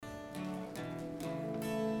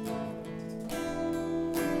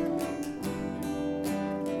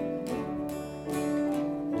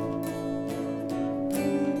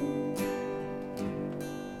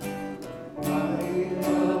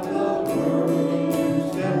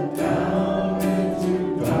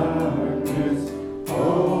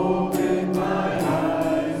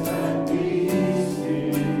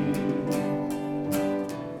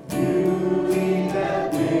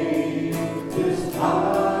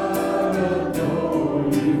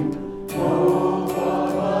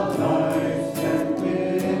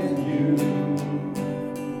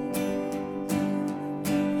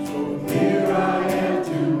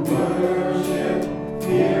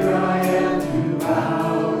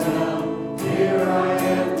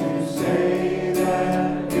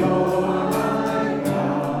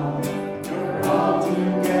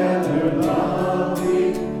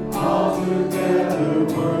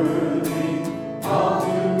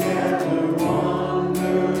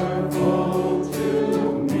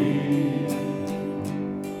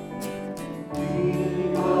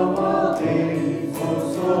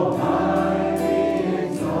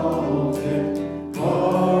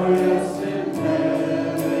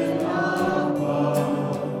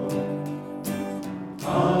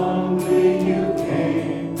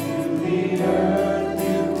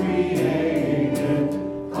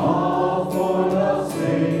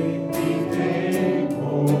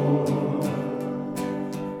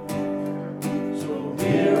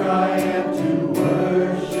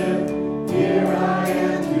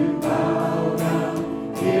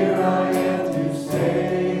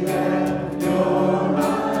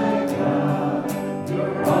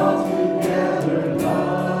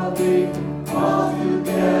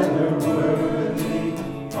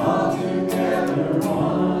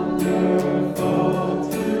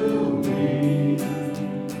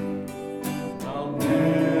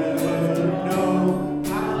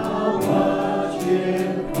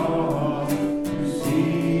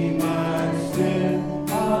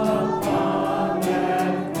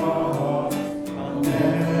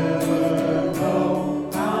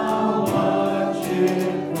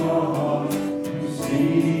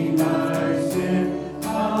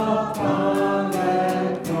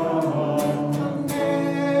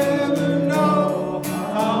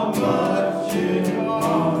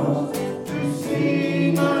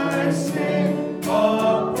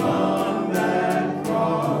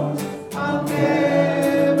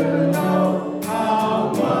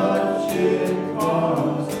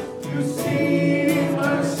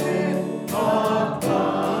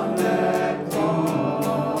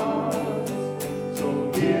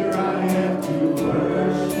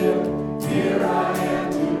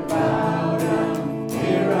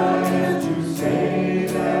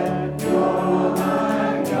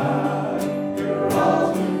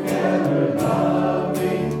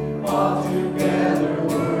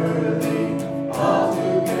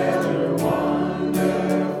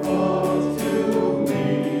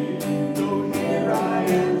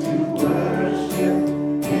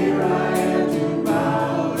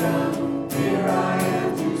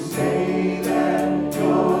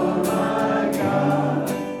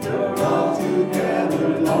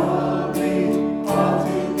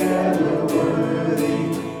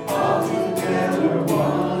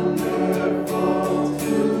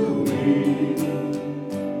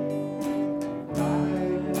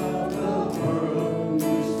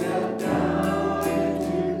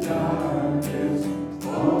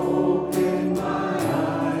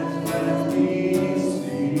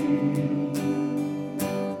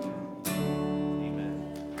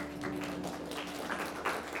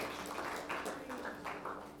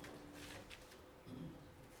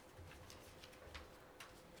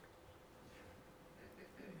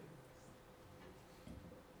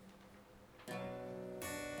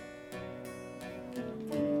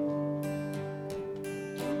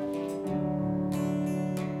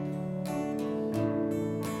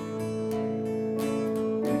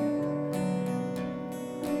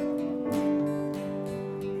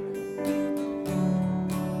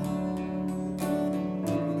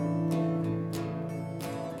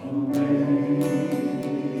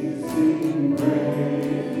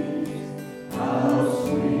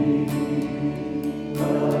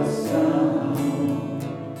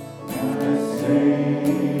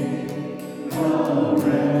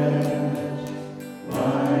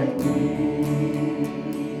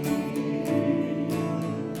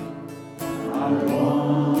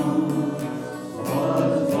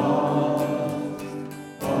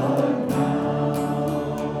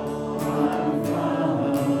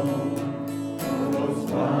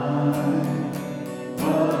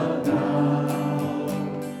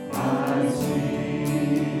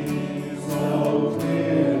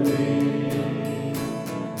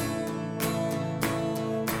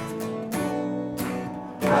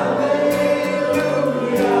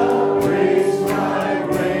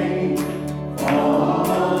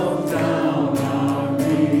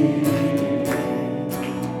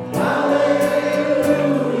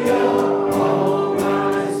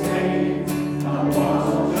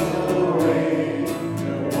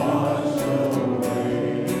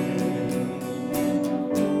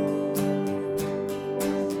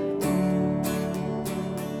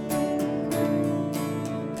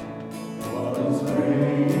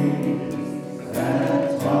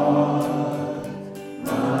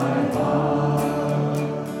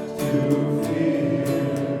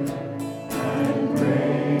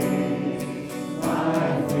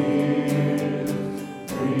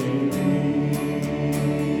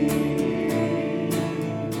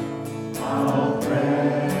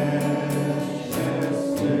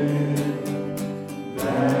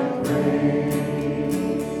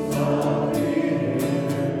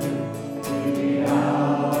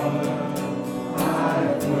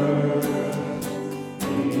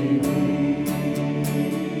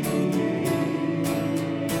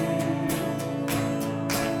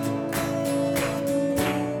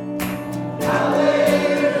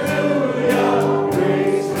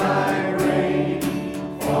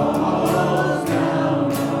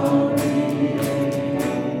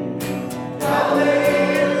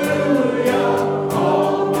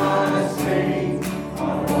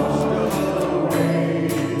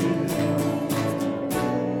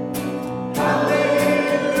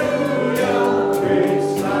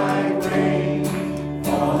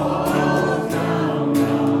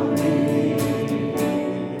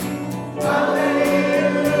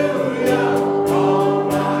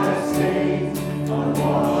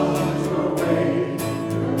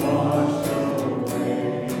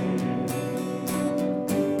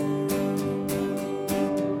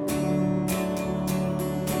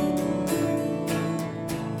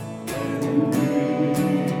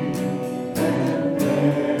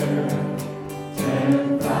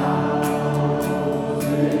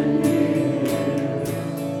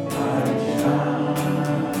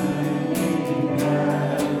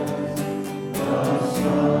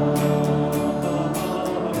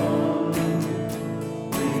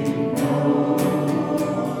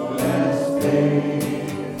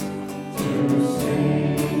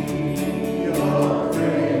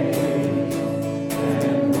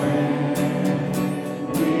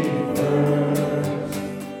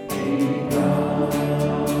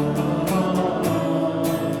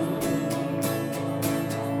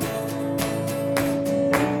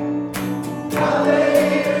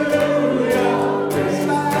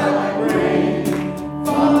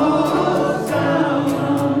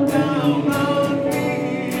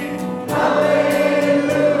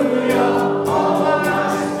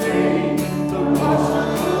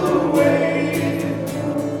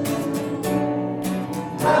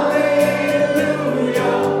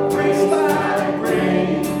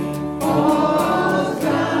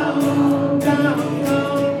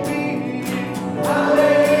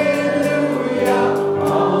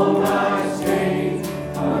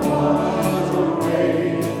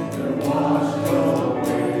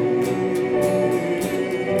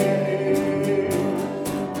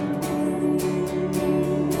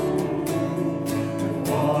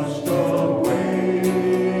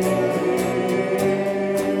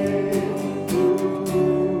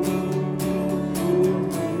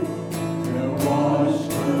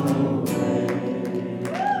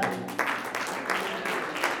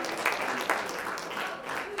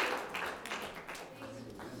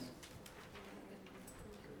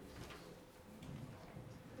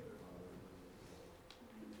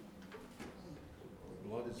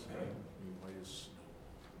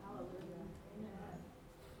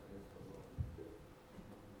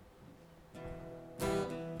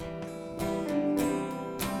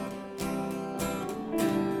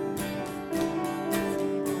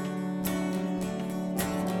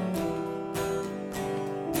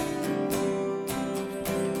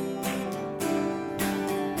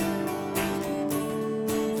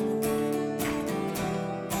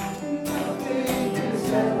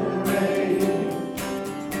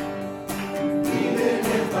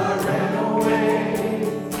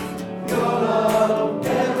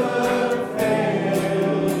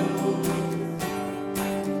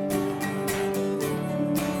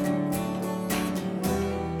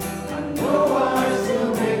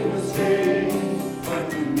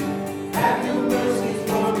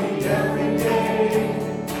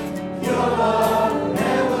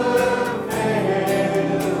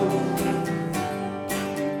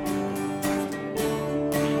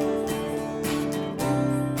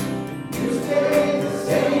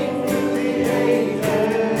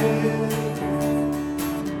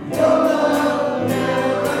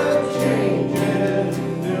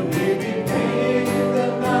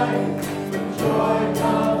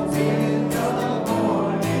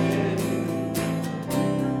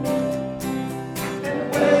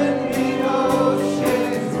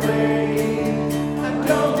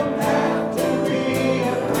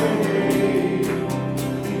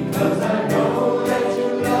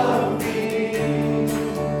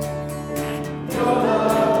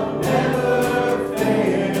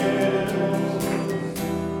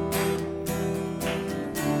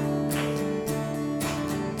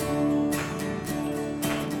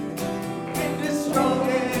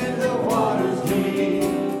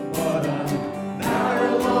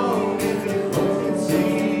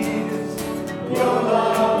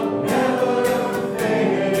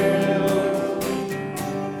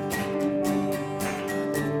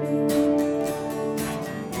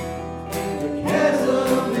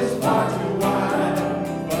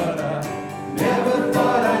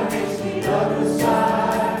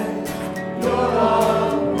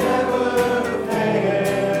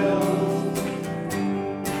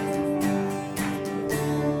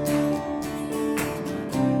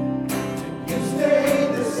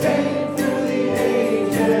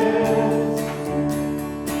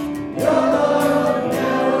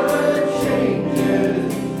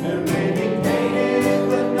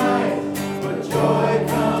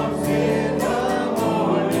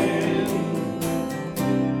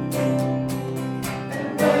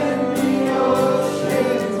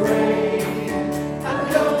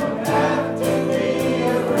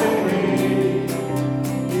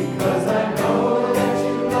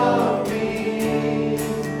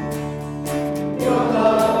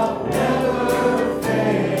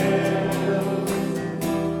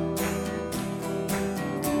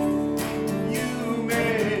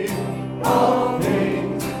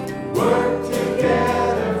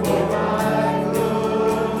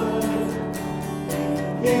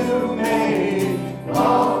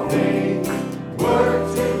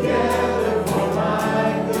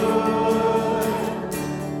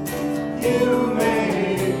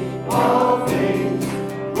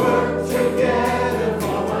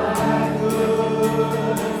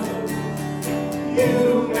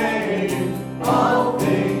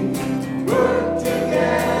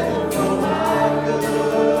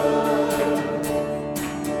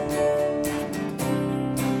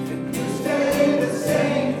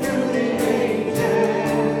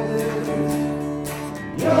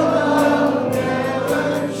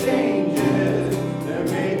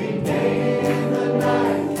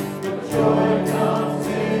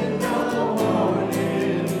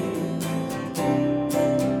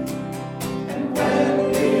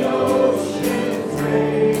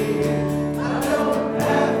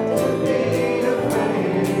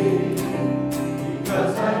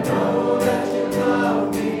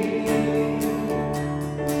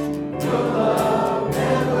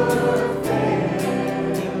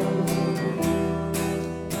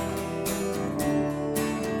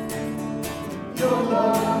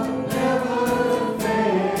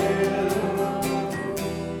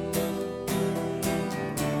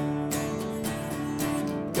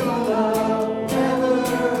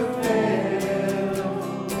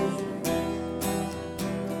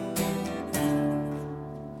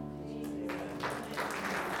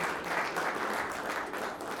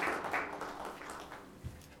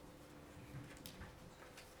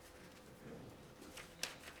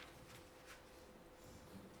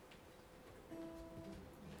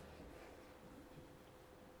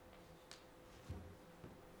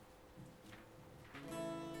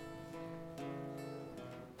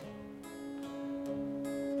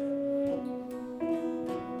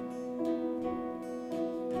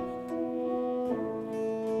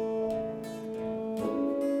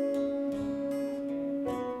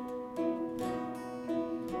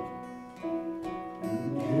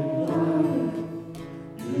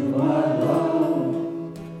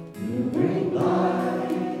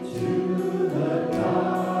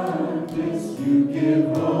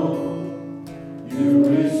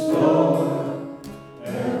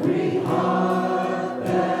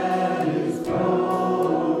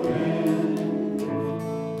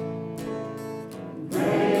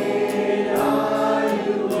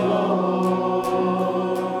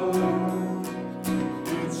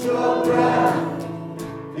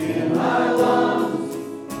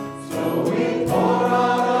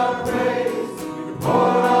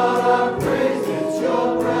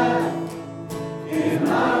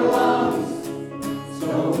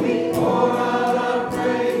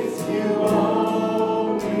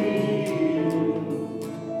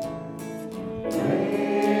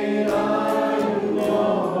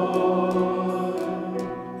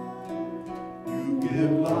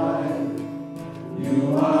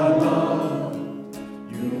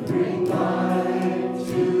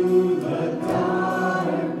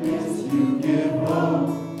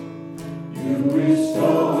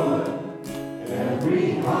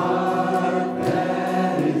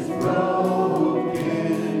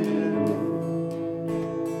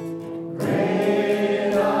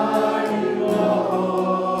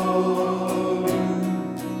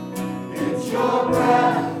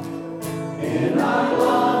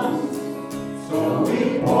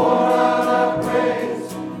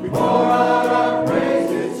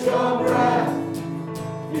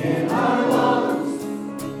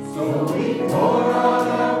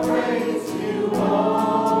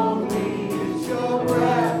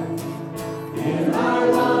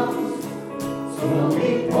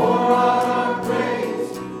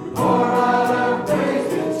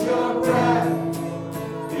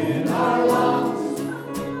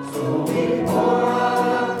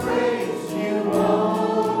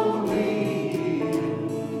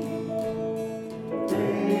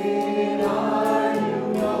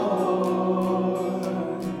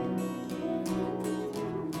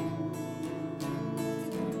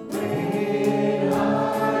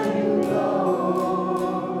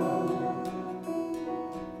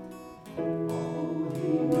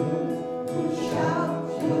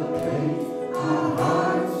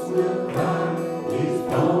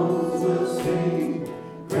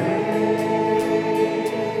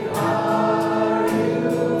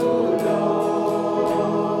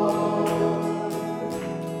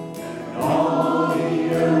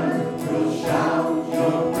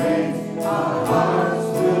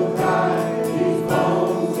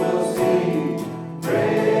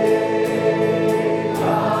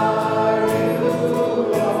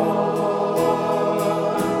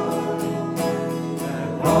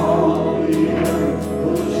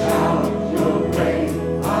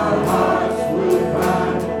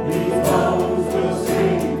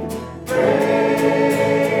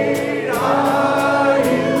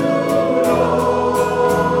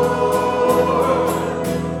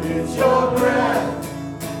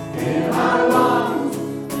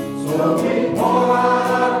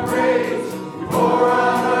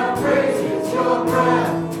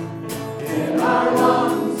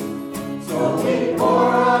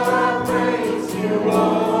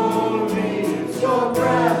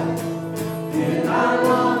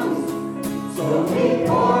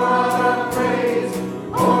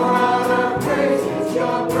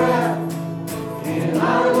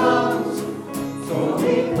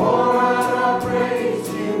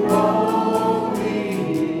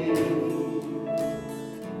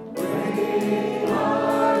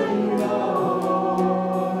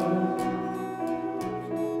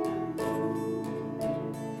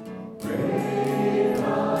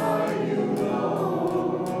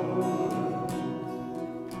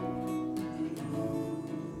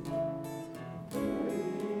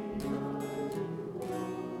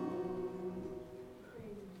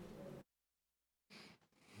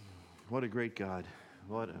great God.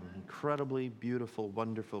 What an incredibly beautiful,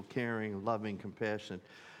 wonderful, caring, loving, compassionate,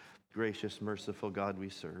 gracious, merciful God we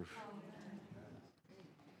serve.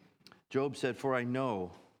 Job said, "For I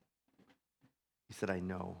know," he said, "I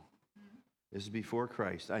know." This is before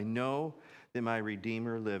Christ. "I know that my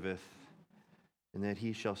Redeemer liveth, and that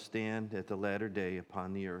he shall stand at the latter day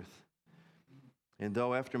upon the earth. And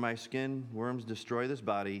though after my skin worms destroy this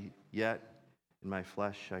body, yet in my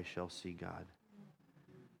flesh I shall see God."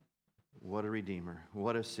 What a Redeemer.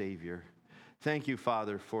 What a Savior. Thank you,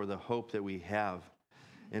 Father, for the hope that we have.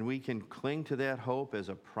 And we can cling to that hope as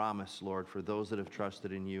a promise, Lord, for those that have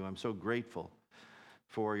trusted in you. I'm so grateful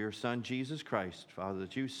for your Son, Jesus Christ, Father,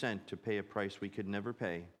 that you sent to pay a price we could never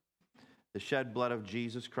pay. The shed blood of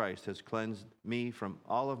Jesus Christ has cleansed me from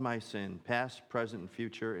all of my sin, past, present, and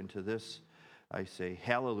future. And to this I say,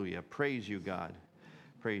 hallelujah. Praise you, God.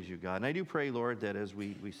 Praise you, God. And I do pray, Lord, that as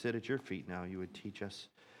we sit at your feet now, you would teach us,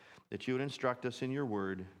 that you would instruct us in your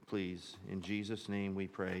word, please. In Jesus' name we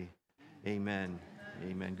pray. Amen.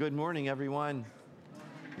 Amen. Good morning, everyone.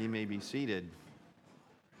 You may be seated.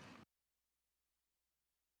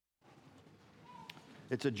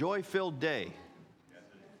 It's a joy-filled day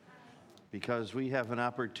because we have an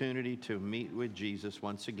opportunity to meet with Jesus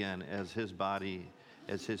once again as his body,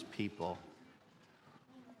 as his people.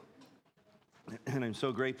 And I'm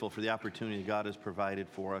so grateful for the opportunity God has provided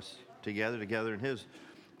for us to gather together in his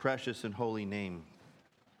precious and holy name.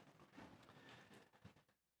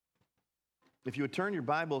 If you would turn your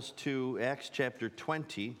Bibles to Acts chapter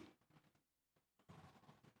 20,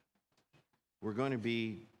 we're going to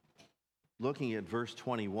be looking at verse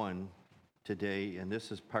 21 today, and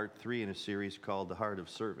this is part 3 in a series called The Heart of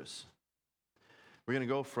Service. We're going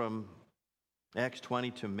to go from Acts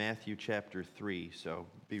 20 to Matthew chapter 3, so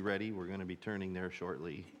be ready. We're going to be turning there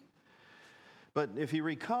shortly. But if you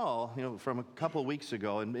recall, from a couple weeks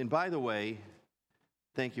ago, and by the way,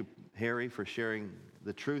 thank you, Harry, for sharing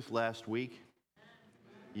the truth last week.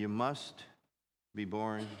 You must be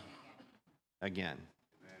born again.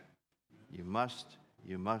 You must.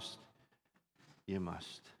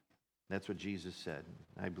 That's what Jesus said.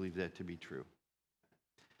 I believe that to be true.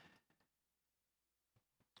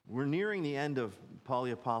 We're nearing the end of Paul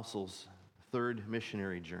the Apostle's third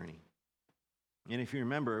missionary journey. And if you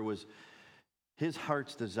remember, it was his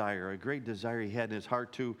heart's desire, a great desire he had in his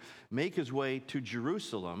heart, to make his way to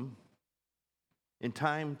Jerusalem in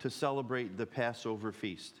time to celebrate the Passover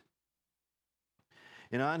feast.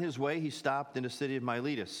 And on his way, he stopped in the city of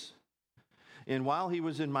Miletus. And while he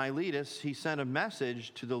was in Miletus, he sent a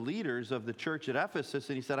message to the leaders of the church at Ephesus,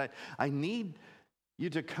 and he said, I need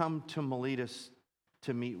you to come to Miletus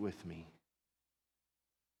to meet with me.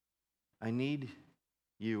 I need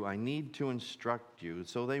you. I need to instruct you.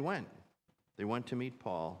 So they went. They went to meet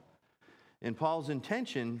Paul. And Paul's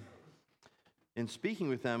intention in speaking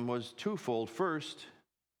with them was twofold. First,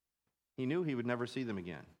 he knew he would never see them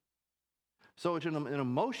again. So it's an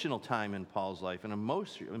emotional time in Paul's life, an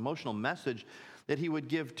emotional message that he would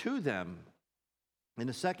give to them. And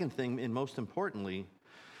the second thing, and most importantly,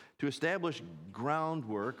 to establish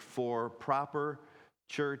groundwork for proper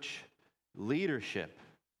church leadership.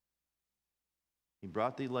 He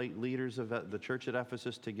brought the leaders of the church at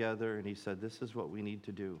Ephesus together, and he said, this is what we need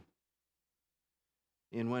to do.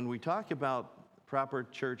 And when we talk about proper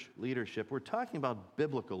church leadership, we're talking about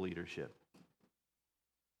biblical leadership.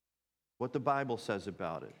 What the Bible says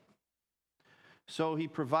about it. So he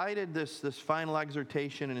provided this final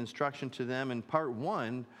exhortation and instruction to them. In part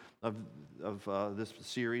 1 of this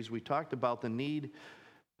series, we talked about the need,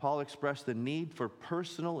 Paul expressed the need for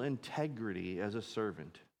personal integrity as a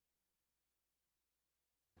servant.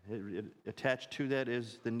 Attached to that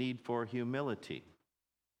is the need for humility.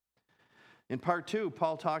 In part 2,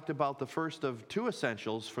 Paul talked about the first of 2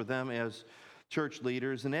 essentials for them as church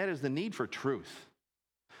leaders, and that is the need for truth.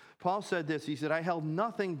 Paul said this, he said, I held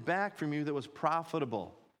nothing back from you that was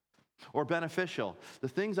profitable or beneficial. The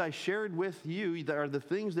things I shared with you are the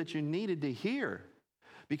things that you needed to hear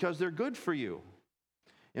because they're good for you.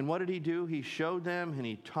 And what did he do? He showed them and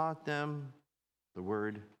he taught them the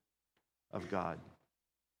word of God.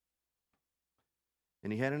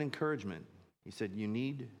 And he had an encouragement. He said, you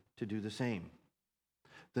need to do the same.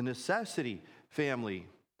 The necessity, family,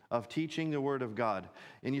 of teaching the word of God.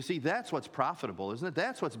 And you see, that's what's profitable, isn't it?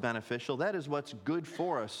 That's what's beneficial. That is what's good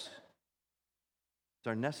for us. It's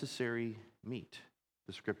our necessary meat,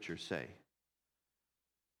 the scriptures say.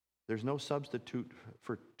 There's no substitute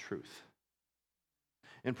for truth.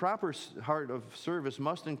 And proper heart of service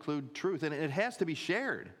must include truth, and it has to be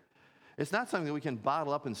shared. It's not something that we can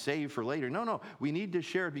bottle up and save for later. No. We need to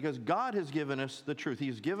share it because God has given us the truth.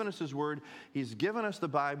 He's given us his word. He's given us the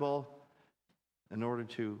Bible. in order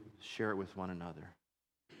to share it with one another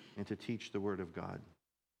and to teach the Word of God.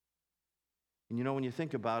 And you know, when you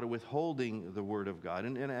think about it, withholding the Word of God,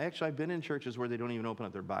 and actually I've been in churches where they don't even open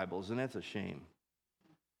up their Bibles, and that's a shame.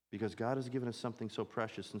 Because God has given us something so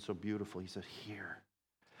precious and so beautiful. He said, here,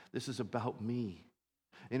 this is about me,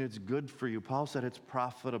 and it's good for you. Paul said it's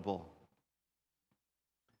profitable.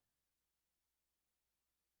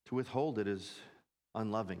 To withhold it is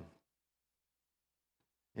unloving,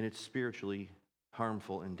 and it's spiritually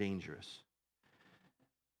harmful and dangerous.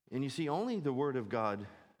 And you see, only the Word of God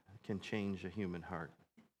can change a human heart.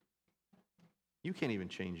 You can't even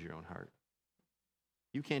change your own heart.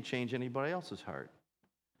 You can't change anybody else's heart.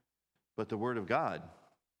 But the Word of God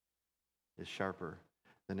is sharper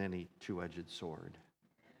than any two-edged sword.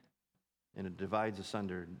 And it divides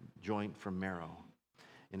asunder joint from marrow.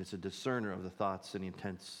 And it's a discerner of the thoughts and the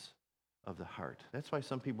intents of the heart. That's why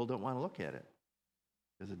some people don't want to look at it.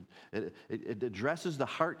 Because it addresses the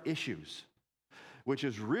heart issues, which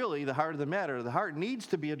is really the heart of the matter. The heart needs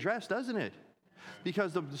to be addressed, doesn't it?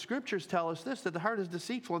 Because the scriptures tell us this, that the heart is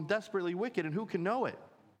deceitful and desperately wicked, and who can know it?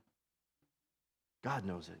 God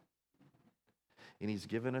knows it. And he's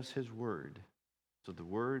given us his word, so the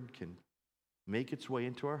word can make its way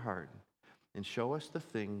into our heart and show us the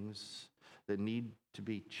things that need to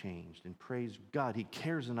be changed. And praise God, he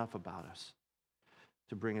cares enough about us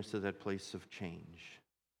to bring us to that place of change.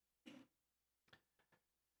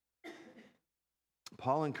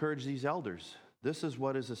 Paul encouraged these elders. This is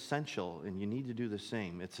what is essential, and you need to do the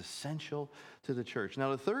same. It's essential to the church.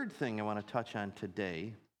 Now, the third thing I want to touch on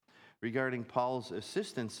today regarding Paul's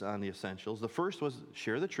insistence on the essentials, the first was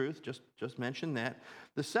share the truth, just mentioned that.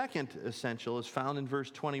 The second essential is found in verse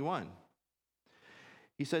 21.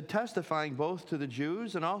 He said, testifying both to the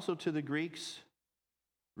Jews and also to the Greeks,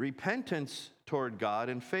 repentance toward God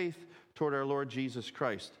and faith toward our Lord Jesus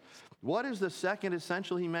Christ. What is the second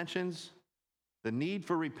essential he mentions? The need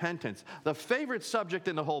for repentance. The favorite subject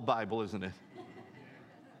in the whole Bible, isn't it?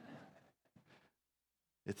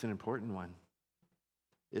 It's an important one.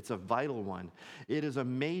 It's a vital one. It is a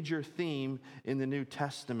major theme in the New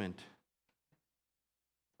Testament.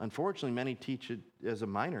 Unfortunately, many teach it as a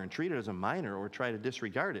minor and treat it as a minor or try to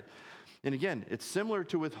disregard it. And again, it's similar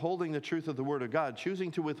to withholding the truth of the Word of God. Choosing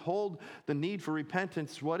to withhold the need for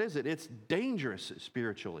repentance, what is it? It's dangerous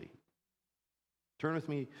spiritually. Turn with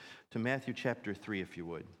me to Matthew chapter 3, if you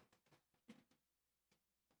would.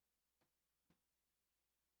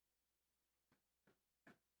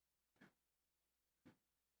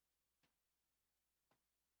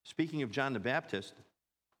 Speaking of John the Baptist,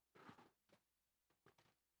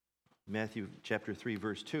 Matthew chapter 3,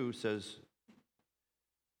 verse 2 says,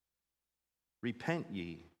 repent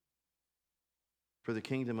ye, for the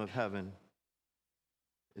kingdom of heaven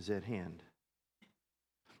is at hand.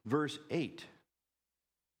 Verse 8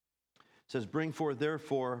 says, bring forth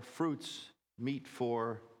therefore fruits meet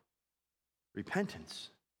for repentance.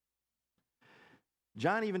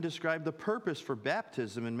 John even described the purpose for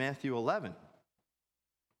baptism in Matthew 11,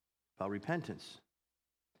 about repentance.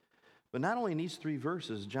 But not only in these three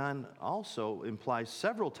verses, John also implies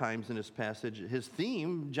several times in this passage, his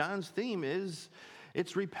theme, John's theme is,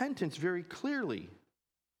 it's repentance very clearly.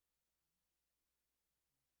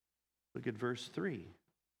 Look at verse 3.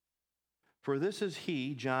 For this is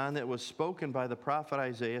he, John, that was spoken by the prophet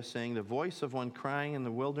Isaiah, saying, the voice of one crying in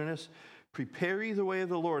the wilderness, prepare ye the way of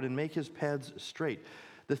the Lord, and make his paths straight.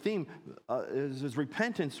 The theme is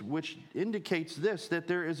repentance, which indicates this, that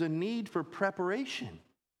there is a need for preparation.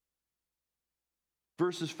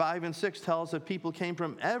 Verses 5 and 6 tell us that people came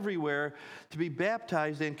from everywhere to be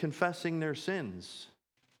baptized and confessing their sins.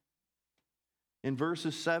 In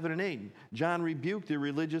verses 7 and 8, John rebuked the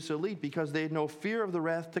religious elite because they had no fear of the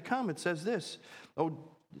wrath to come. It says this,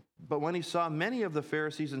 but when he saw many of the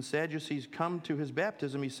Pharisees and Sadducees come to his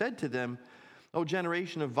baptism, he said to them, O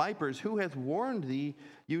generation of vipers, who hath warned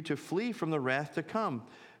you to flee from the wrath to come?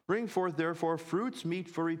 Bring forth therefore fruits meet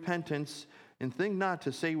for repentance, and think not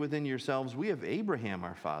to say within yourselves, we have Abraham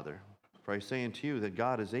our father. For I say unto you that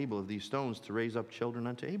God is able of these stones to raise up children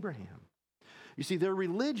unto Abraham. You see, their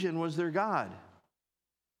religion was their God.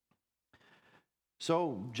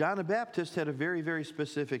 So John the Baptist had a very, very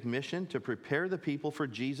specific mission to prepare the people for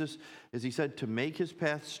Jesus, as he said, to make his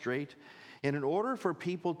path straight. And in order for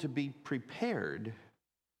people to be prepared,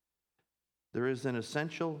 there is an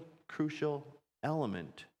essential, crucial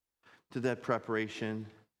element to that preparation,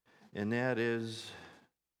 and that is,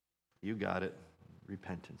 you got it,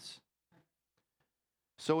 repentance.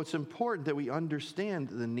 So it's important that we understand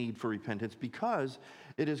the need for repentance because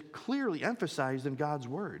it is clearly emphasized in God's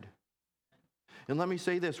word. And let me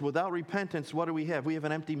say this, without repentance, what do we have? We have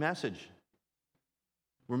an empty message.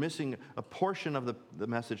 We're missing a portion of the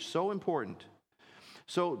message so important.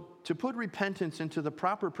 So to put repentance into the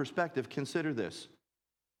proper perspective, consider this.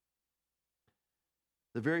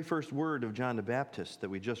 The very first word of John the Baptist that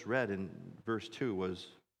we just read in verse 2 was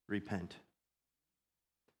repent.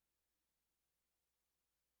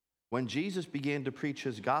 When Jesus began to preach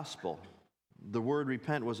his gospel, the word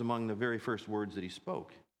repent was among the very first words that he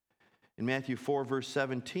spoke. In Matthew 4, verse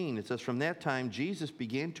 17, it says, "From that time Jesus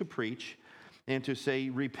began to preach and to say,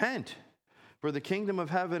 'Repent, for the kingdom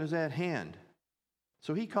of heaven is at hand.'"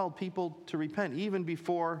 So he called people to repent even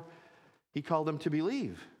before he called them to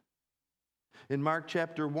believe. In Mark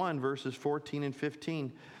chapter 1, verses 14 and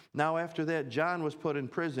 15, "Now after that John was put in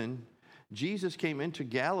prison, Jesus came into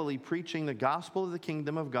Galilee preaching the gospel of the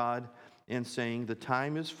kingdom of God and saying, 'The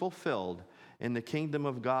time is fulfilled and the kingdom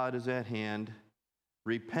of God is at hand.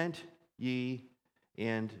 Repent ye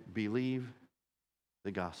and believe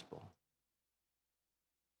the gospel.'"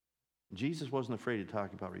 Jesus wasn't afraid to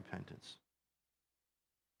talk about repentance.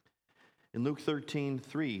 In Luke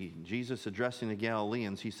 13:3, Jesus addressing the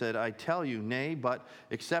Galileans, he said, "I tell you, nay, but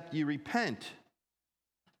except ye repent,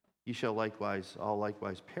 ye shall all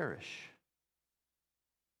likewise perish."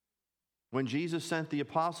 When Jesus sent the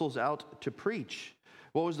apostles out to preach,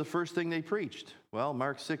 what was the first thing they preached? Well,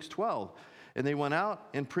 Mark 6:12. "And they went out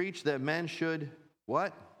and preached that men should,"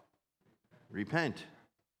 what? Repent.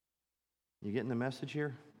 You getting the message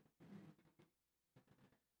here?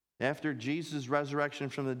 After Jesus' resurrection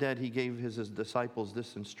from the dead, he gave his disciples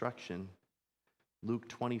this instruction. Luke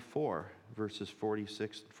 24, verses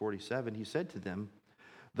 46 and 47, he said to them,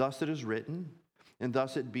 "Thus it is written, and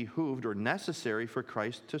thus it behooved or necessary for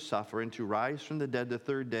Christ to suffer and to rise from the dead the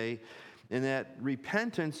third day, and that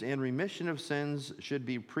repentance and remission of sins should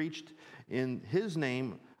be preached in his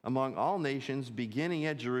name among all nations, beginning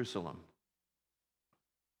at Jerusalem."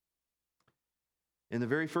 In the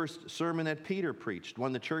very first sermon that Peter preached,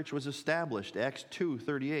 when the church was established, Acts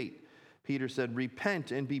 2:38, Peter said,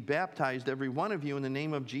 "Repent and be baptized, every one of you, in the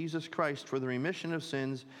name of Jesus Christ for the remission of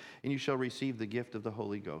sins, and you shall receive the gift of the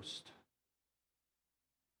Holy Ghost."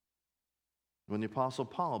 When the Apostle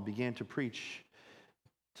Paul began to preach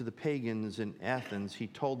to the pagans in Athens, he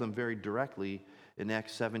told them very directly in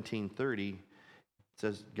Acts 17:30, it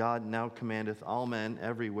says, "God now commandeth all men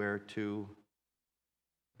everywhere to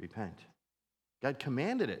repent." God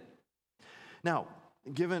commanded it. Now,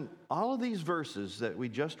 given all of these verses that we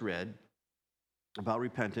just read about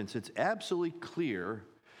repentance, it's absolutely clear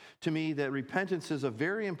to me that repentance is a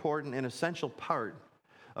very important and essential part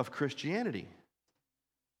of Christianity.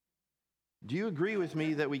 Do you agree with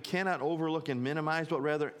me that we cannot overlook and minimize, but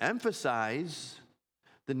rather emphasize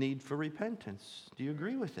the need for repentance? Do you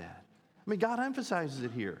agree with that? I mean, God emphasizes it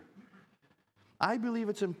here. I believe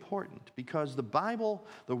it's important because the Bible,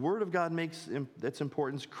 the Word of God, makes its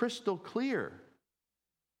importance crystal clear.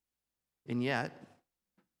 And yet,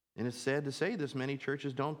 and it's sad to say this, many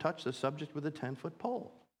churches don't touch the subject with a 10-foot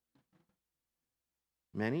pole.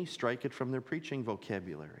 Many strike it from their preaching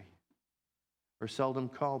vocabulary, or seldom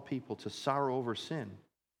call people to sorrow over sin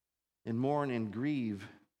and mourn and grieve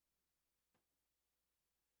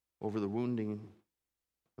over the wounding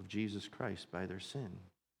of Jesus Christ by their sin.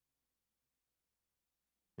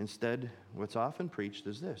 Instead, what's often preached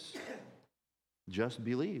is this: just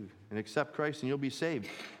believe and accept Christ and you'll be saved.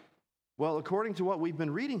 Well, according to what we've been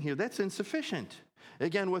reading here, that's insufficient.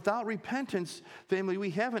 Again, without repentance, family,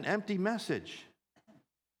 we have an empty message.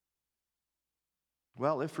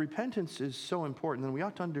 Well, if repentance is so important, then we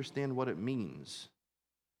ought to understand what it means.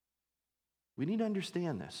 We need to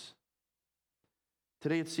understand this.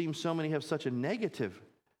 Today, it seems so many have such a negative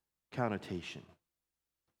connotation.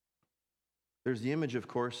 There's the image, of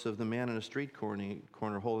course, of the man in a street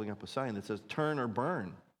corner holding up a sign that says, "Turn or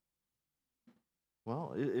burn."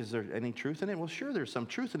 Well, is there any truth in it? Well, sure, there's some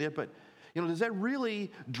truth in it, but does that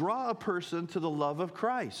really draw a person to the love of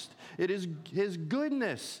Christ? It is his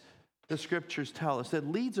goodness, the scriptures tell us, that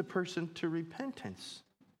leads a person to repentance.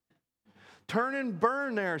 Turn and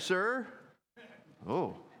burn there, sir.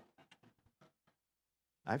 Oh,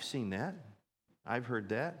 I've seen that. I've heard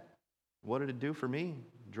that. What did it do for me?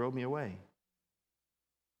 It drove me away.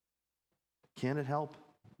 Can it help?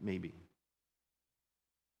 Maybe.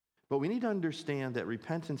 But we need to understand that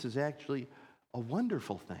repentance is actually a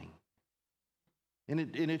wonderful thing. And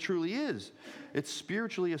it truly is. It's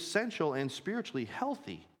spiritually essential and spiritually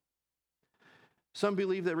healthy. Some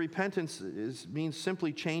believe that repentance means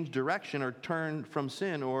simply change direction or turn from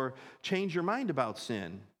sin or change your mind about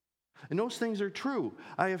sin. And those things are true.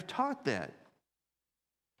 I have taught that.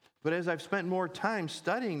 But as I've spent more time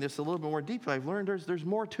studying this a little bit more deeply, I've learned there's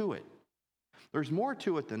more to it. There's more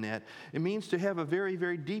to it than that. It means to have a very,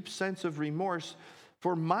 very deep sense of remorse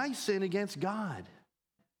for my sin against God.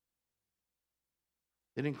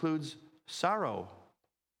 It includes sorrow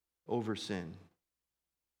over sin.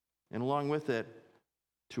 And along with it,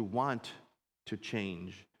 to want to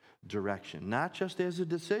change direction. Not just as a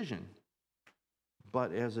decision,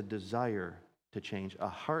 but as a desire to change. A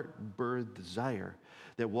heart-birthed desire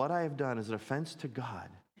that what I have done is an offense to God.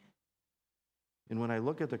 And when I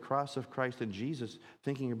look at the cross of Christ and Jesus,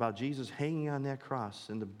 thinking about Jesus hanging on that cross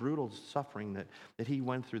and the brutal suffering that he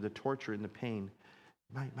went through, the torture and the pain,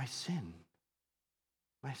 my sin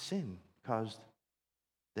caused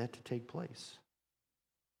that to take place.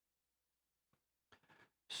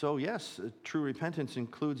 So yes, true repentance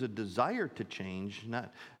includes a desire to change,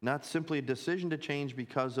 not simply a decision to change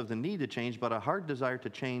because of the need to change, but a heart desire to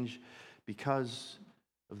change because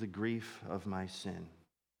of the grief of my sin.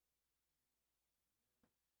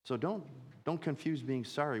 So don't confuse being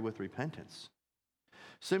sorry with repentance.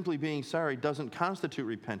 Simply being sorry doesn't constitute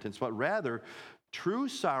repentance, but rather true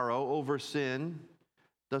sorrow over sin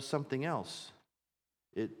does something else.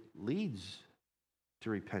 It leads to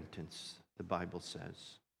repentance, the Bible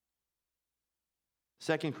says.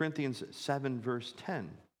 2 Corinthians 7, verse 10.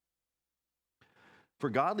 For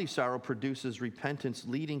godly sorrow produces repentance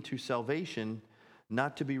leading to salvation,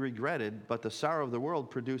 not to be regretted, but the sorrow of the world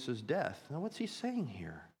produces death. Now, what's he saying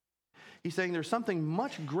here? He's saying there's something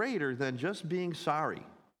much greater than just being sorry.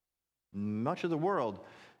 Much of the world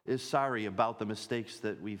is sorry about the mistakes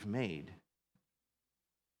that we've made.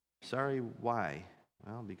 Sorry, why?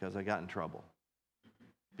 Well, because I got in trouble.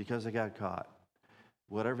 Because I got caught.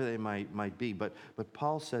 Whatever they might be. But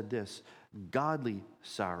Paul said this, godly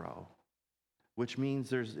sorrow, which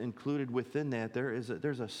means there's included within that,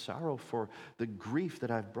 there's a sorrow for the grief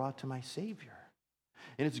that I've brought to my Savior.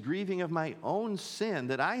 And it's grieving of my own sin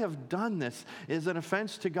that I have done this is an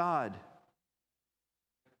offense to God.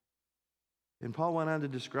 And Paul went on to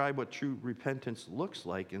describe what true repentance looks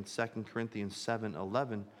like in 2 Corinthians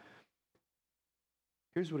 7:11.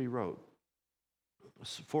 Here's what he wrote.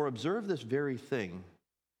 For observe this very thing,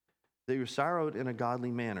 that you sorrowed in a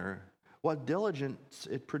godly manner, what diligence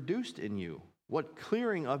it produced in you, what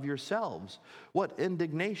clearing of yourselves, what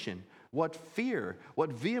indignation, what fear,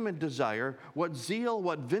 what vehement desire, what zeal,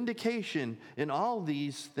 what vindication. In all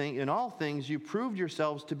things you proved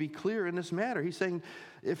yourselves to be clear in this matter. He's saying,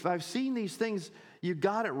 if I've seen these things, you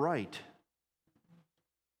got it right.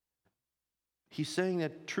 He's saying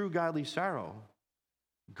that true godly sorrow,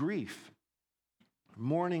 grief,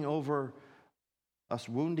 mourning over us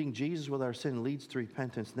wounding Jesus with our sin leads to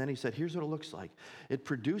repentance. And then he said, here's what it looks like. It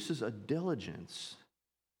produces a diligence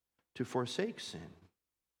to forsake sin.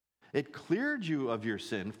 It cleared you of your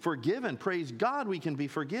sin, forgiven. Praise God, we can be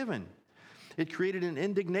forgiven. It created an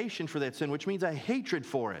indignation for that sin, which means a hatred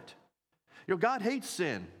for it. You know, God hates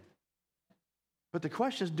sin. But the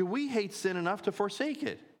question is, do we hate sin enough to forsake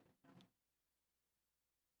it?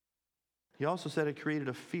 He also said it created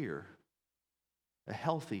a fear, a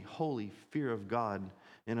healthy, holy fear of God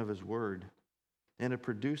and of His Word. And it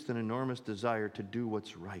produced an enormous desire to do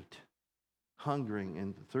what's right, hungering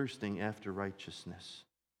and thirsting after righteousness.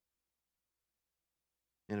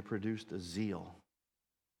 And it produced a zeal,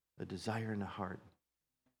 a desire in the heart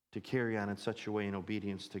to carry on in such a way in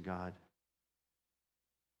obedience to God.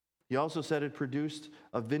 He also said it produced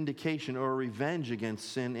a vindication or a revenge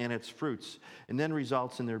against sin and its fruits, and then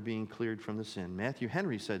results in their being cleared from the sin. Matthew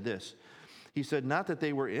Henry said this. He said, not that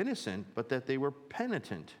they were innocent, but that they were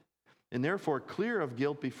penitent, and therefore clear of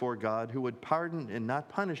guilt before God, who would pardon and not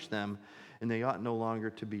punish them, and they ought no longer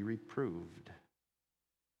to be reproved.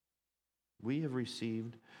 We have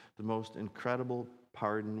received the most incredible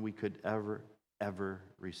pardon we could ever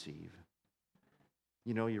receive.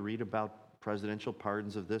 You know, you read about presidential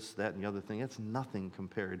pardons of this, that, and the other thing. It's nothing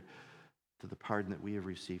compared to the pardon that we have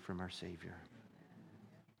received from our Savior.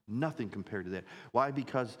 Nothing compared to that. Why?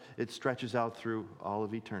 Because it stretches out through all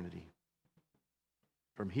of eternity.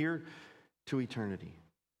 From here to eternity.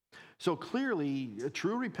 So clearly,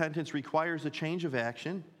 true repentance requires a change of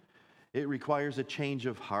action. It requires a change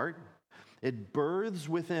of heart. It births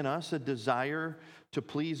within us a desire to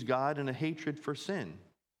please God and a hatred for sin.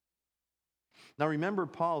 Now remember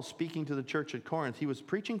Paul speaking to the church at Corinth. He was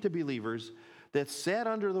preaching to believers that sat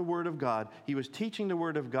under the Word of God. He was teaching the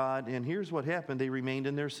Word of God, and here's what happened. They remained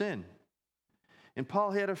in their sin. And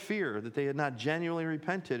Paul had a fear that they had not genuinely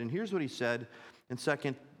repented. And here's what he said in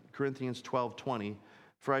 2 Corinthians 12:20.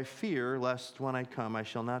 For I fear lest when I come I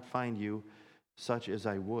shall not find you such as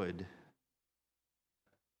I would.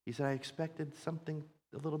 He said, I expected something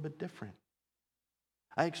a little bit different.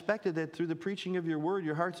 I expected that through the preaching of your word,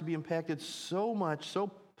 your hearts would be impacted so much,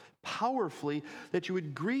 so powerfully, that you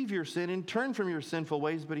would grieve your sin and turn from your sinful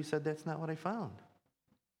ways. But he said, that's not what I found.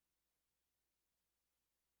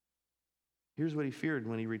 Here's what he feared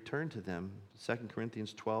when he returned to them. 2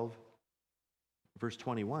 Corinthians 12, verse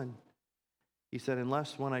 21. He said,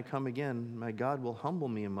 unless when I come again, my God will humble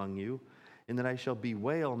me among you, and that I shall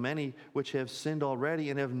bewail many which have sinned already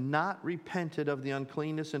and have not repented of the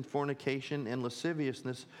uncleanness and fornication and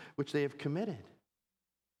lasciviousness which they have committed.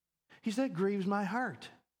 He said, it grieves my heart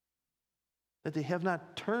that they have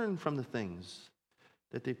not turned from the things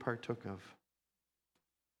that they partook of.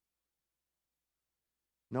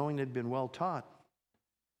 Knowing they'd been well taught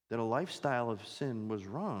that a lifestyle of sin was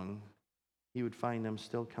wrong, he would find them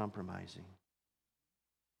still compromising.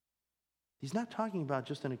 He's not talking about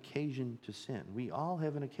just an occasion to sin. We all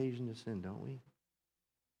have an occasion to sin, don't we?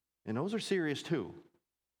 And those are serious too.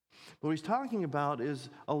 But what he's talking about is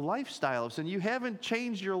a lifestyle of sin. You haven't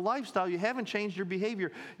changed your lifestyle. You haven't changed your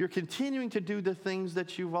behavior. You're continuing to do the things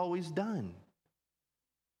that you've always done.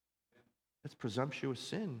 That's presumptuous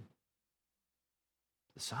sin.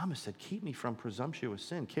 The psalmist said, keep me from presumptuous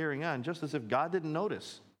sin, carrying on, just as if God didn't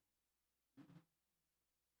notice.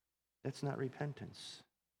 That's not repentance.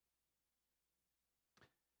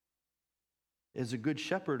 As a good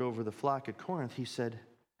shepherd over the flock at Corinth, he said,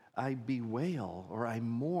 I bewail or I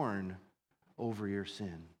mourn over your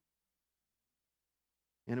sin.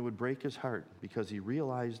 And it would break his heart because he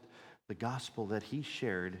realized the gospel that he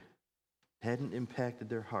shared hadn't impacted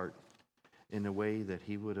their heart in a way that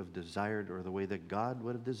he would have desired, or the way that God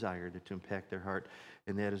would have desired it to impact their heart,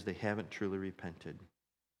 and that is they haven't truly repented.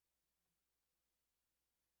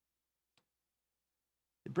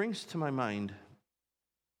 It brings to my mind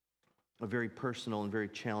a very personal and very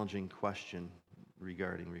challenging question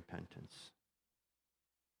regarding repentance.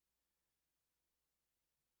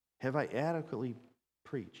 Have I adequately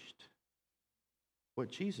preached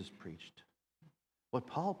what Jesus preached? What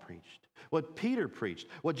Paul preached? What Peter preached?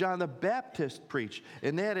 What John the Baptist preached?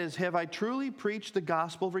 And that is, have I truly preached the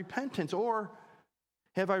gospel of repentance? Or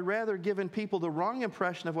have I rather given people the wrong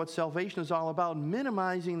impression of what salvation is all about,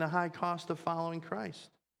 minimizing the high cost of following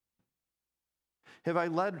Christ? Have I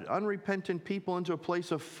led unrepentant people into a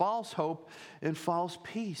place of false hope and false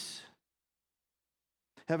peace?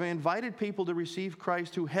 Have I invited people to receive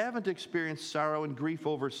Christ who haven't experienced sorrow and grief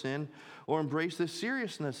over sin or embraced the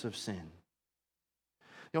seriousness of sin?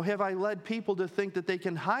 Have I led people to think that they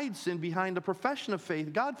can hide sin behind a profession of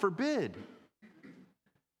faith, God forbid,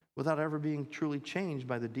 without ever being truly changed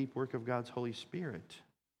by the deep work of God's Holy Spirit?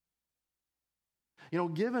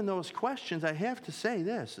 Given those questions, I have to say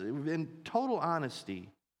this, in total honesty,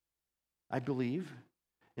 I believe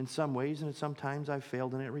in some ways and sometimes I've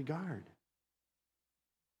failed in that regard.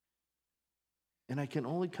 And I can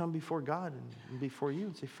only come before God and before you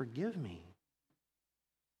and say, forgive me.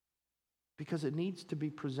 Because it needs to be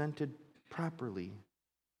presented properly.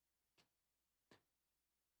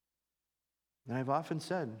 And I've often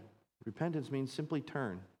said, repentance means simply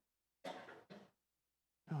turn.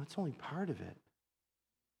 No, it's only part of it.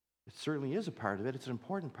 It certainly is a part of it. It's an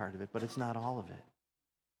important part of it, but it's not all of it.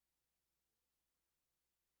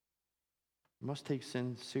 We must take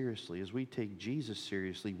sin seriously as we take Jesus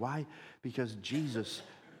seriously. Why? Because Jesus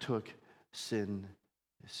took sin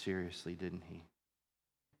seriously, didn't he?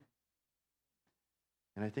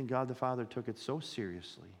 And I think God the Father took it so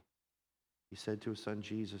seriously. He said to his son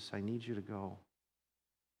Jesus, I need you to go.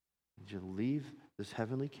 I need you to leave this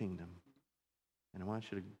heavenly kingdom. And I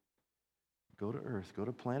want you to go to earth, go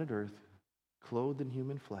to planet Earth, clothed in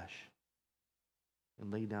human flesh,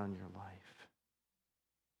 and lay down your life.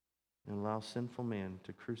 And allow sinful man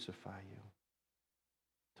to crucify you.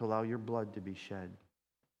 To allow your blood to be shed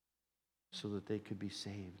so that they could be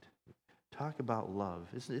saved. Talk about love.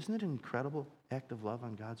 Isn't it an incredible act of love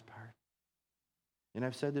on God's part? And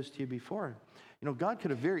I've said this to you before. God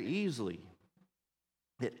could have very easily,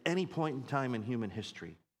 at any point in time in human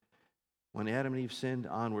history, when Adam and Eve sinned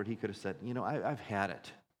onward, he could have said, I've had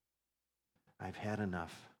it. I've had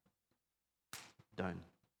enough. Done.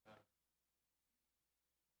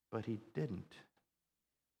 But he didn't.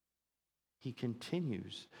 He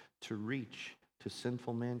continues to reach to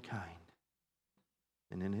sinful mankind.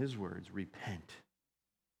 And in his words, repent,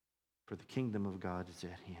 for the kingdom of God is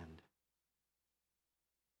at hand.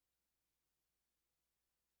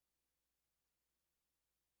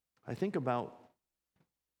 I think about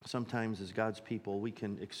sometimes as God's people, we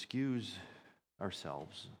can excuse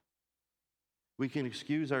ourselves. We can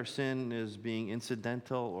excuse our sin as being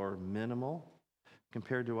incidental or minimal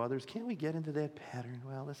compared to others. Can't we get into that pattern?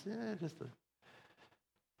 Well, it's just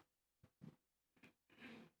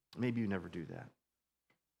Maybe you never do that.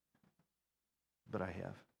 But I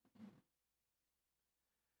have.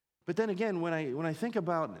 But then again, when I think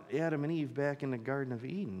about Adam and Eve back in the Garden of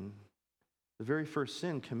Eden, the very first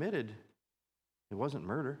sin committed, it wasn't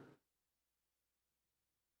murder.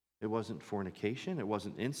 It wasn't fornication. It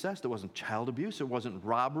wasn't incest. It wasn't child abuse. It wasn't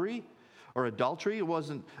robbery or adultery. It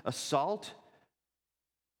wasn't assault.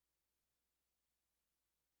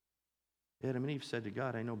 Adam and Eve said to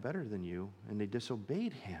God, I know better than you, and they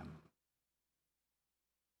disobeyed him.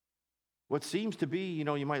 What seems to be,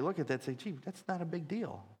 you might look at that and say, gee, that's not a big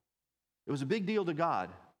deal. It was a big deal to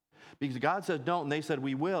God because God said don't, and they said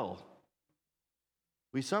we will.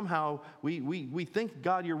 We somehow, we think,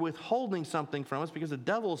 God, you're withholding something from us because the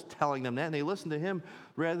devil's telling them that, and they listen to him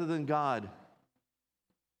rather than God.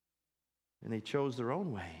 And they chose their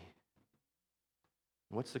own way.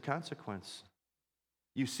 What's the consequence?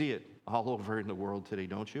 You see it all over in the world today,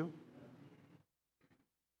 don't you?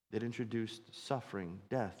 It introduced suffering,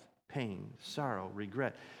 death, pain, sorrow,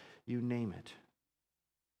 regret, you name it.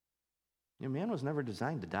 Man was never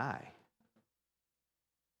designed to die.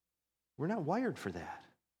 We're not wired for that.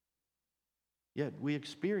 Yet we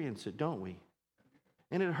experience it, don't we?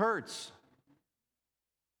 And it hurts.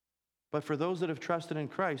 But for those that have trusted in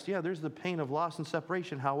Christ, yeah, there's the pain of loss and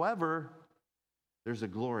separation. However, there's the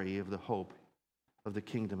glory of the hope of the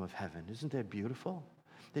kingdom of heaven. Isn't that beautiful?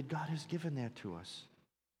 That God has given that to us.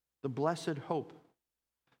 The blessed hope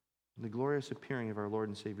and the glorious appearing of our Lord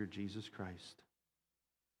and Savior Jesus Christ.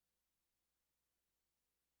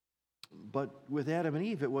 But with Adam and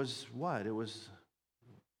Eve, it was what? It was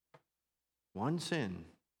one sin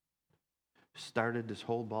started this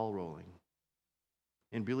whole ball rolling.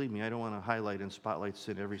 And believe me, I don't want to highlight and spotlight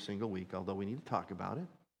sin every single week, although we need to talk about it.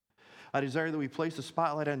 I desire that we place the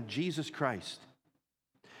spotlight on Jesus Christ.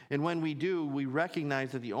 And when we do, we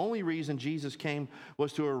recognize that the only reason Jesus came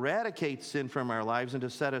was to eradicate sin from our lives and to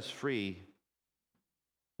set us free.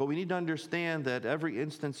 But we need to understand that every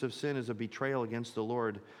instance of sin is a betrayal against the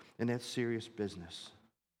Lord, and that's serious business.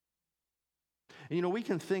 And we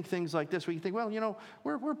can think things like this. We can think, well,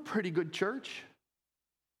 we're a pretty good church.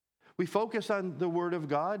 We focus on the Word of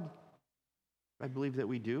God. I believe that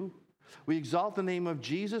we do. We exalt the name of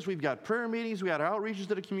Jesus. We've got prayer meetings. We got outreaches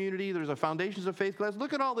to the community. There's a Foundations of Faith class.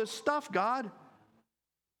 Look at all this stuff, God.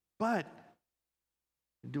 But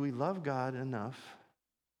do we love God enough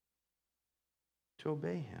to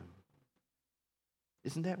obey him?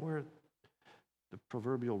 Isn't that where the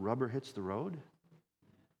proverbial rubber hits the road?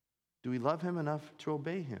 Do we love him enough to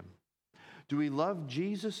obey him? Do we love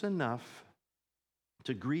Jesus enough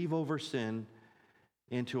to grieve over sin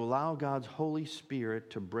and to allow God's Holy Spirit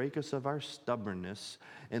to break us of our stubbornness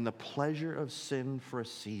and the pleasure of sin for a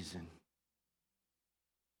season?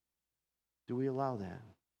 Do we allow that?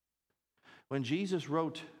 When Jesus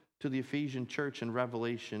wrote to the Ephesian church in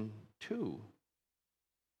Revelation 2,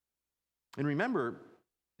 and remember,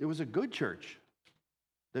 it was a good church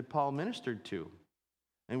that Paul ministered to.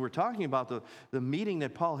 And we're talking about the meeting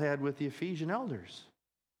that Paul had with the Ephesian elders.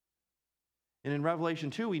 And in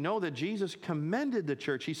Revelation 2, we know that Jesus commended the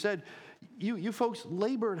church. He said, you folks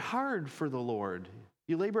labored hard for the Lord.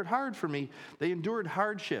 You labored hard for me. They endured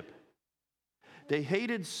hardship. They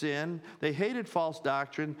hated sin. They hated false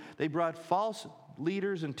doctrine. They brought false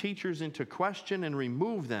leaders and teachers into question and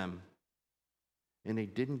removed them. And they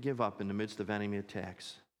didn't give up in the midst of enemy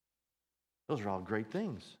attacks. Those are all great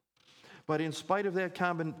things. But in spite of that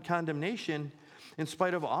condemnation, in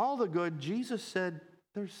spite of all the good, Jesus said,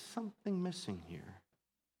 there's something missing here.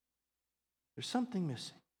 There's something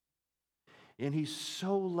missing. And he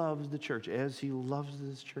so loves the church, as he loves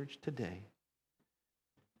this church today.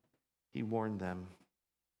 He warned them.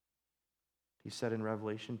 He said in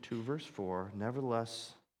Revelation 2, verse 4,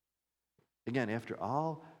 nevertheless, again, after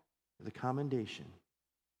all the commendation,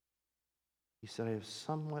 he said, I have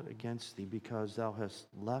somewhat against thee because thou hast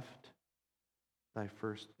left thy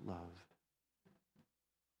first love.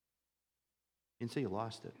 He didn't say you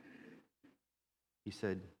lost it. He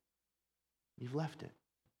said, you've left it.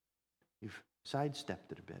 You've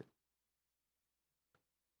sidestepped it a bit.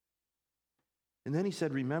 And then he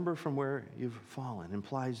said, remember from where you've fallen.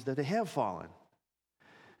 Implies that they have fallen.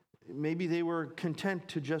 Maybe they were content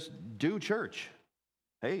to just do church.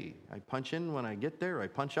 Hey, I punch in when I get there, I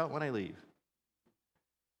punch out when I leave.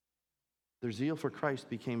 Their zeal for Christ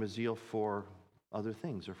became a zeal for other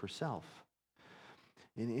things or for self.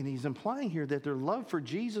 And he's implying here that their love for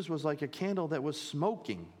Jesus was like a candle that was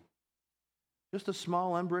smoking. Just a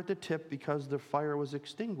small ember at the tip because the fire was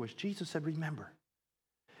extinguished. Jesus said, remember.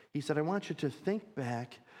 He said, I want you to think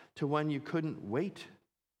back to when you couldn't wait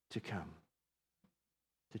to come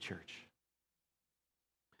to church.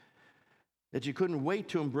 that you couldn't wait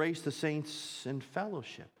to embrace the saints in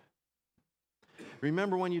fellowship.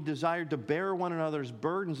 Remember when you desired to bear one another's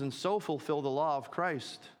burdens and so fulfill the law of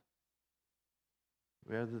Christ,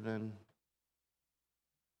 rather than,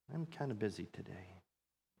 I'm kind of busy today.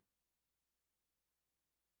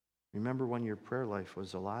 Remember when your prayer life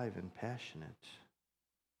was alive and passionate.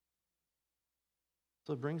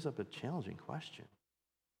 So it brings up a challenging question.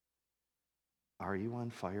 Are you on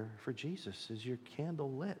fire for Jesus? Is your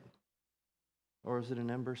candle lit? Or is it an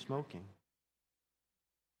ember smoking?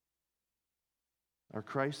 Are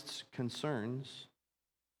Christ's concerns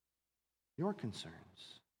your concerns?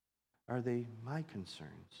 Are they my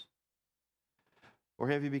concerns? Or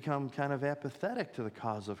have you become kind of apathetic to the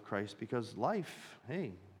cause of Christ because life's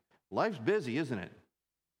busy, isn't it?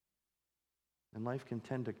 And life can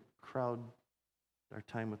tend to crowd our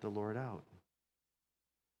time with the Lord out.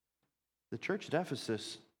 The church at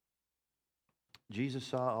Ephesus, Jesus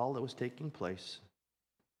saw all that was taking place,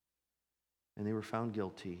 and they were found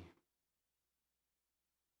guilty.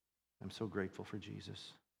 I'm so grateful for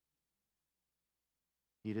Jesus.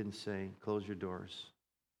 He didn't say, close your doors.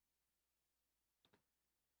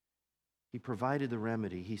 He provided the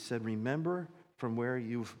remedy. He said, remember from where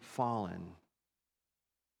you've fallen,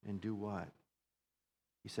 and do what?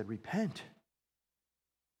 He said, repent.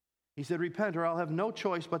 He said, repent, or I'll have no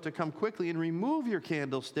choice but to come quickly and remove your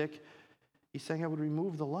candlestick. He's saying I would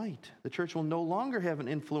remove the light. The church will no longer have an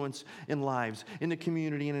influence in lives, in the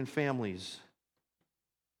community, and in families.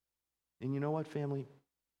 And you know what, family?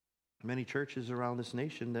 Many churches around this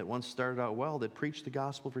nation that once started out well, that preached the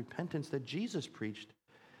gospel of repentance that Jesus preached,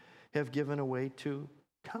 have given way to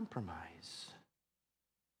compromise.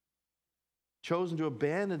 Chosen to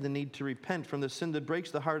abandon the need to repent from the sin that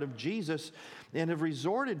breaks the heart of Jesus and have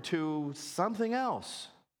resorted to something else,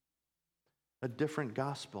 a different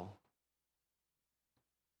gospel.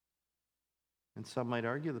 And some might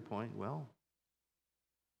argue the point, well,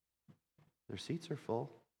 their seats are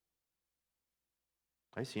full.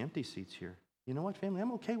 I see empty seats here. You know what, family?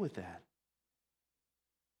 I'm okay with that.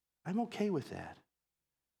 I'm okay with that.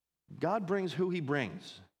 God brings who he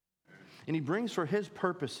brings, and he brings for his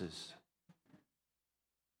purposes.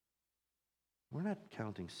 We're not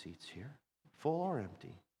counting seats here, full or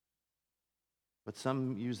empty. But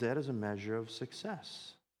some use that as a measure of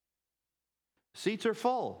success. Seats are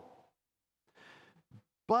full.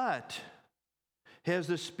 But has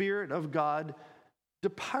the Spirit of God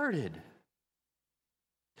departed?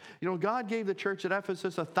 You know, God gave the church at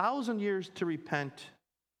Ephesus 1,000 years to repent.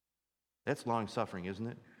 That's long suffering, isn't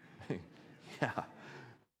it? Yeah.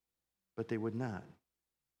 But they would not.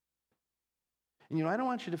 And you know, I don't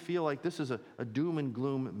want you to feel like this is a doom and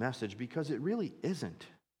gloom message, because it really isn't.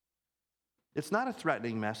 It's not a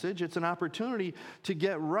threatening message. It's an opportunity to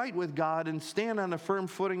get right with God and stand on a firm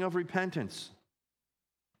footing of repentance.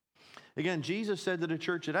 Again, Jesus said to the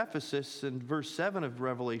church at Ephesus in verse 7 of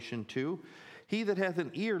Revelation 2, he that hath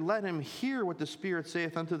an ear, let him hear what the Spirit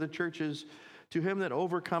saith unto the churches. To him that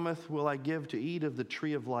overcometh will I give to eat of the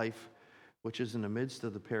tree of life, which is in the midst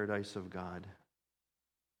of the paradise of God.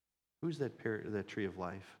 Who's that tree of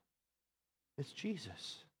life? It's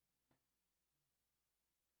Jesus.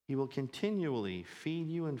 He will continually feed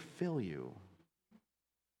you and fill you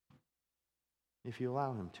if you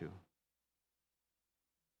allow him to.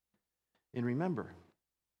 And remember,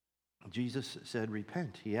 Jesus said,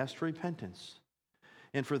 repent. He asked for repentance.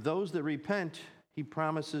 And for those that repent, he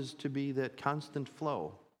promises to be that constant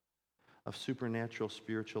flow of supernatural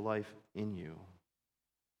spiritual life in you.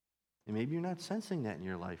 And maybe you're not sensing that in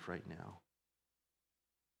your life right now.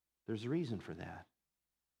 There's a reason for that.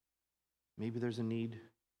 Maybe there's a need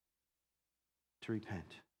to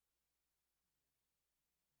repent.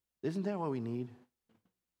 Isn't that what we need?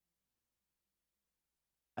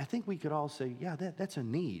 I think we could all say, yeah, that's a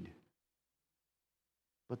need.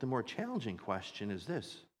 But the more challenging question is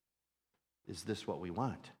this. Is this what we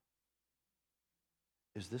want?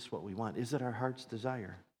 Is this what we want? Is it our heart's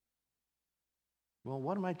desire? Well,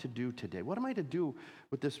 what am I to do today? What am I to do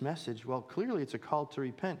with this message? Well, clearly it's a call to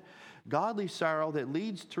repent. Godly sorrow that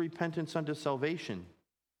leads to repentance unto salvation.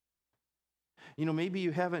 You know, maybe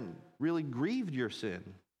you haven't really grieved your sin,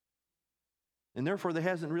 and therefore there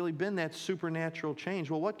hasn't really been that supernatural change.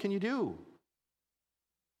 Well, what can you do?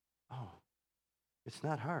 Oh, it's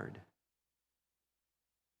not hard.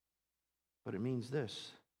 But it means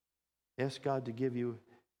this. Ask God to give you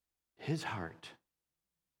his heart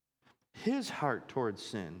towards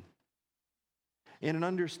sin, and an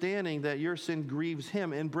understanding that your sin grieves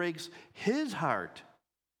him and breaks his heart.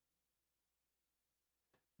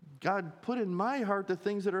 God, put in my heart the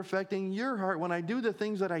things that are affecting your heart when I do the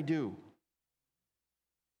things that I do.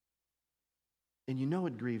 And you know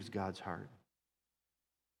it grieves God's heart.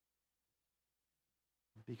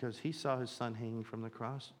 Because he saw his son hanging from the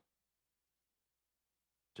cross,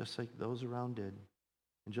 just like those around did,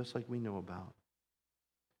 and just like we know about.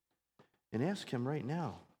 And ask him right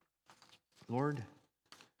now, Lord,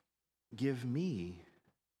 give me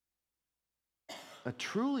a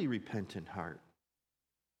truly repentant heart.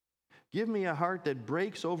 Give me a heart that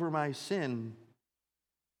breaks over my sin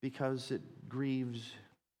because it grieves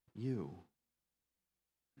you.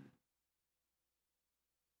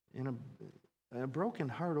 And a broken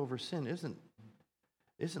heart over sin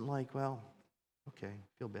isn't like, well, okay,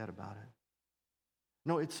 feel bad about it.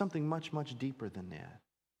 No, it's something much, much deeper than that.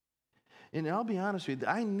 And I'll be honest with you,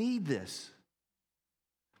 I need this.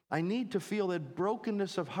 I need to feel that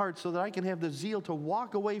brokenness of heart so that I can have the zeal to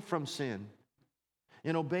walk away from sin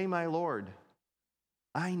and obey my Lord.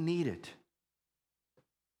 I need it.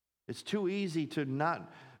 It's too easy to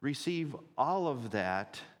not receive all of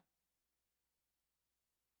that.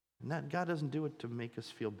 And that God doesn't do it to make us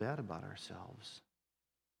feel bad about ourselves.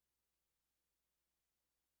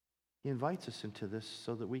 He invites us into this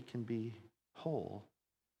so that we can be whole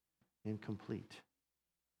and complete,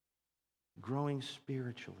 growing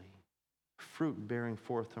spiritually, fruit bearing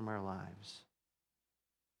forth from our lives.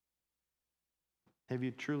 Have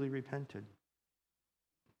you truly repented?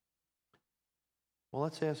 Well,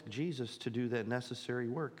 let's ask Jesus to do that necessary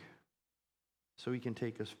work so he can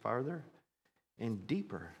take us farther and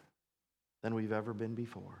deeper than we've ever been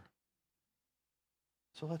before.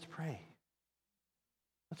 So let's pray.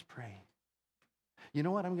 Let's pray. You know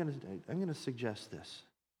what? I'm going to suggest this.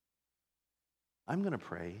 I'm going to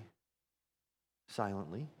pray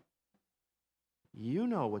silently. You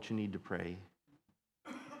know what you need to pray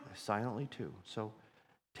silently too. So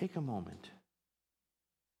take a moment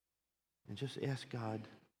and just ask God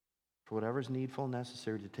for whatever's needful and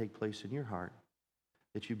necessary to take place in your heart,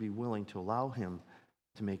 that you be willing to allow him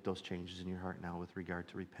to make those changes in your heart now with regard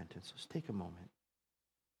to repentance. So just take a moment.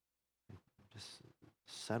 Just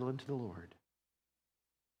settle into the Lord.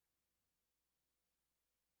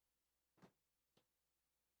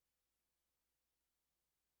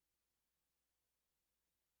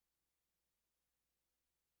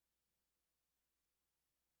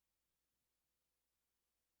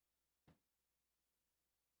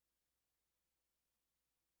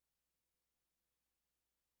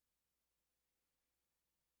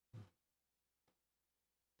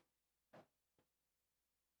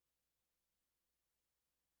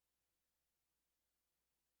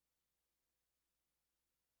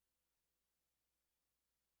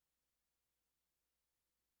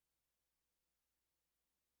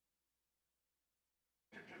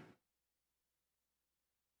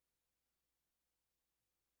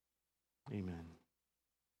 Amen.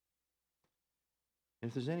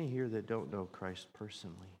 If there's any here that don't know Christ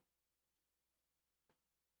personally,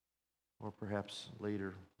 or perhaps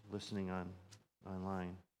later listening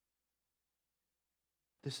online,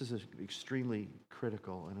 this is an extremely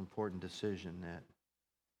critical and important decision that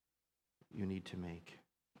you need to make.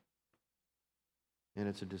 And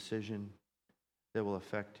it's a decision that will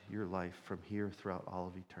affect your life from here throughout all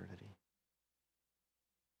of eternity.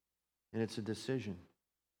 And it's a decision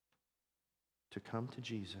to come to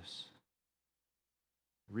Jesus,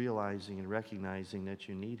 realizing and recognizing that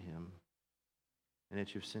you need him and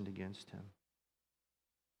that you've sinned against him.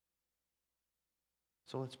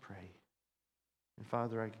 So let's pray. And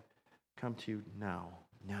Father, I come to you now,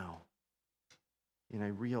 and I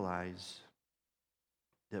realize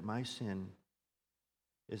that my sin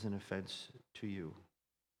is an offense to you.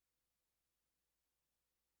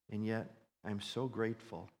 And yet, I'm so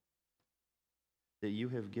grateful that you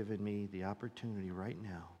have given me the opportunity right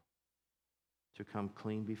now to come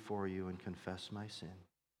clean before you and confess my sin.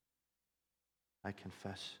 I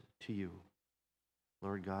confess to you,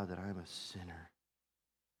 Lord God, that I'm a sinner,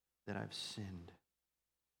 that I've sinned,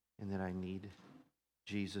 and that I need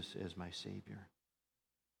Jesus as my Savior.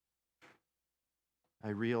 I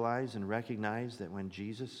realize and recognize that when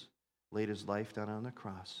Jesus laid his life down on the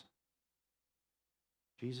cross,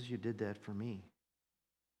 Jesus, you did that for me.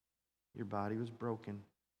 Your body was broken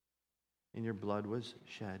and your blood was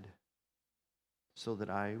shed so that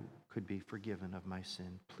I could be forgiven of my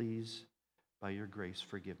sin. Please, by your grace,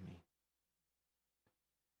 forgive me.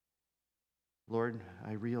 Lord,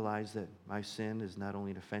 I realize that my sin is not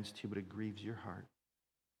only an offense to you, but it grieves your heart.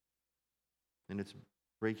 And it's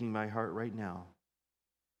breaking my heart right now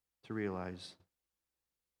to realize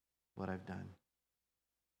what I've done.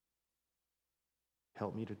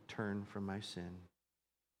 Help me to turn from my sin.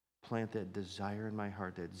 Plant that desire in my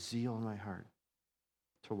heart, that zeal in my heart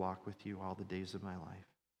to walk with you all the days of my life.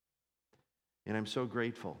 And I'm so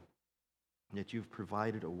grateful that you've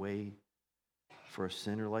provided a way for a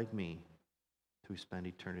sinner like me to spend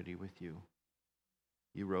eternity with you.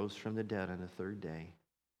 You rose from the dead on the third day,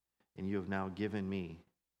 and you have now given me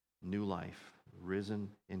new life, risen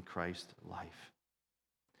in Christ's life.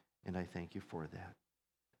 And I thank you for that.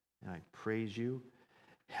 And I praise you.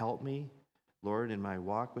 Help me, Lord, in my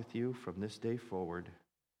walk with you from this day forward,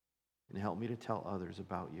 and help me to tell others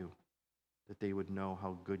about you, that they would know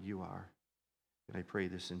how good you are. And I pray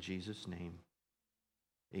this in Jesus' name.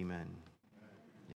 Amen.